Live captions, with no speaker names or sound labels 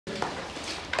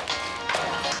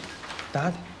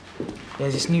Dad,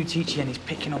 there's this new teacher and he's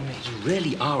picking on me. You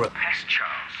really are a pest,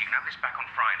 Charles. You can have this back on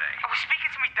Friday. I was speaking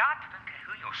to me, Dad. I don't care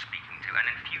who you're speaking to, and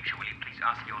in future, will you please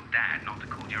ask your dad not to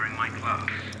call during my class?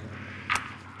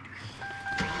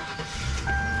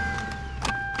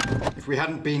 If we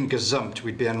hadn't been gazumped,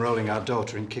 we'd be enrolling our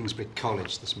daughter in Kingsbridge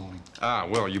College this morning. Ah,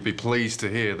 well, you'd be pleased to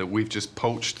hear that we've just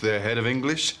poached their head of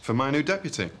English for my new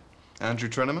deputy, Andrew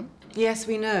Treneman. Yes,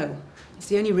 we know. It's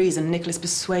the only reason Nicholas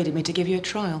persuaded me to give you a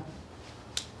trial.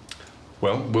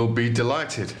 Well, we'll be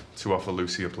delighted to offer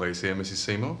Lucy a place here, Mrs.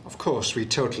 Seymour. Of course, we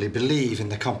totally believe in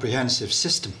the comprehensive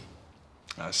system.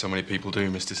 So many people do,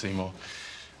 Mr. Seymour.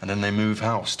 And then they move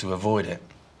house to avoid it.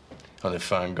 Or they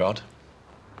found God.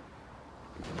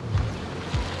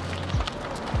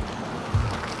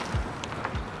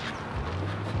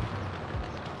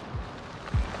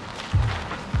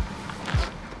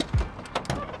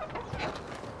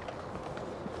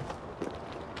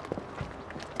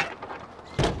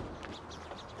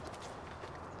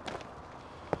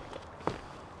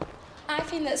 I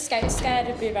think that Scout's scared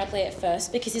of Boo Bradley at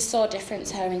first because he's so different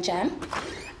to her and Jem.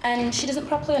 And she doesn't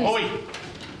properly understand... Oi!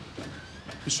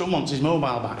 Your son wants his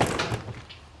mobile back.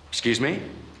 Excuse me?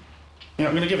 You're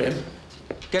not going to give it him?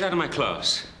 Get out of my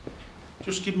class.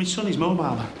 Just give me son his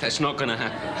mobile back. That's not going to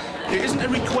happen. It isn't a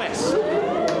request.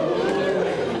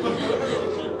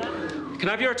 Can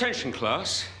I have your attention,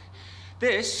 class?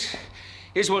 This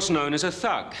is what's known as a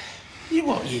thug. You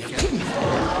what, you?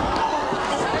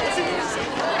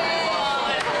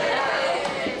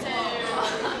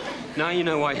 Now you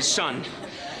know why his son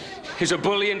is a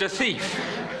bully and a thief.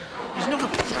 He's not a...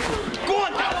 Go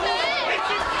on, Dad!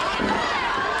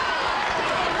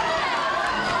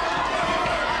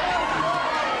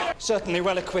 Certainly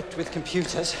well equipped with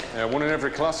computers. Yeah, one in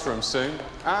every classroom soon.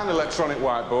 And electronic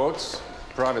whiteboards.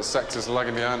 Private sector's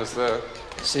lagging behind us there.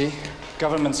 See,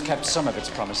 government's kept some of its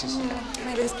promises.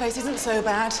 Maybe this place isn't so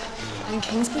bad. And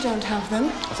Kingsbridge don't have them.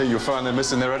 I think you'll find they're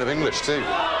missing their head of English, too.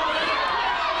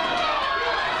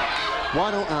 Why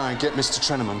don't I get Mr.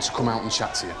 Treneman to come out and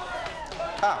chat to you?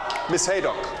 Ah, Miss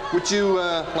Haydock, would you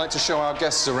like to show our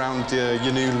guests around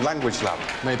your new language lab?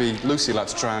 Maybe Lucy'd like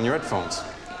to try on your headphones.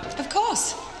 Of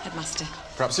course, Headmaster.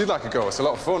 Perhaps you'd like a go. It's a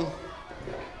lot of fun.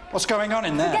 What's going on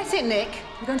in there? Forget it, Nick.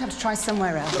 We're going to have to try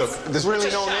somewhere else. Look, there's really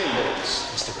no need.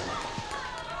 Mr. Brennan.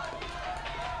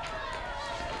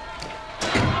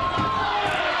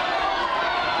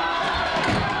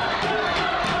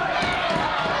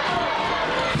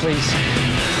 Please,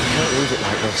 don't leave it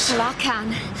like this. Well, I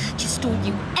can. Just don't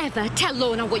you ever tell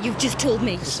Lorna what you've just told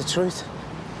me. It's the truth.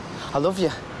 I love you.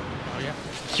 Oh, yeah?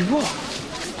 You what?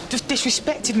 Just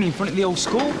disrespected me in front of the old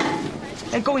school.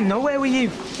 They're going nowhere with you.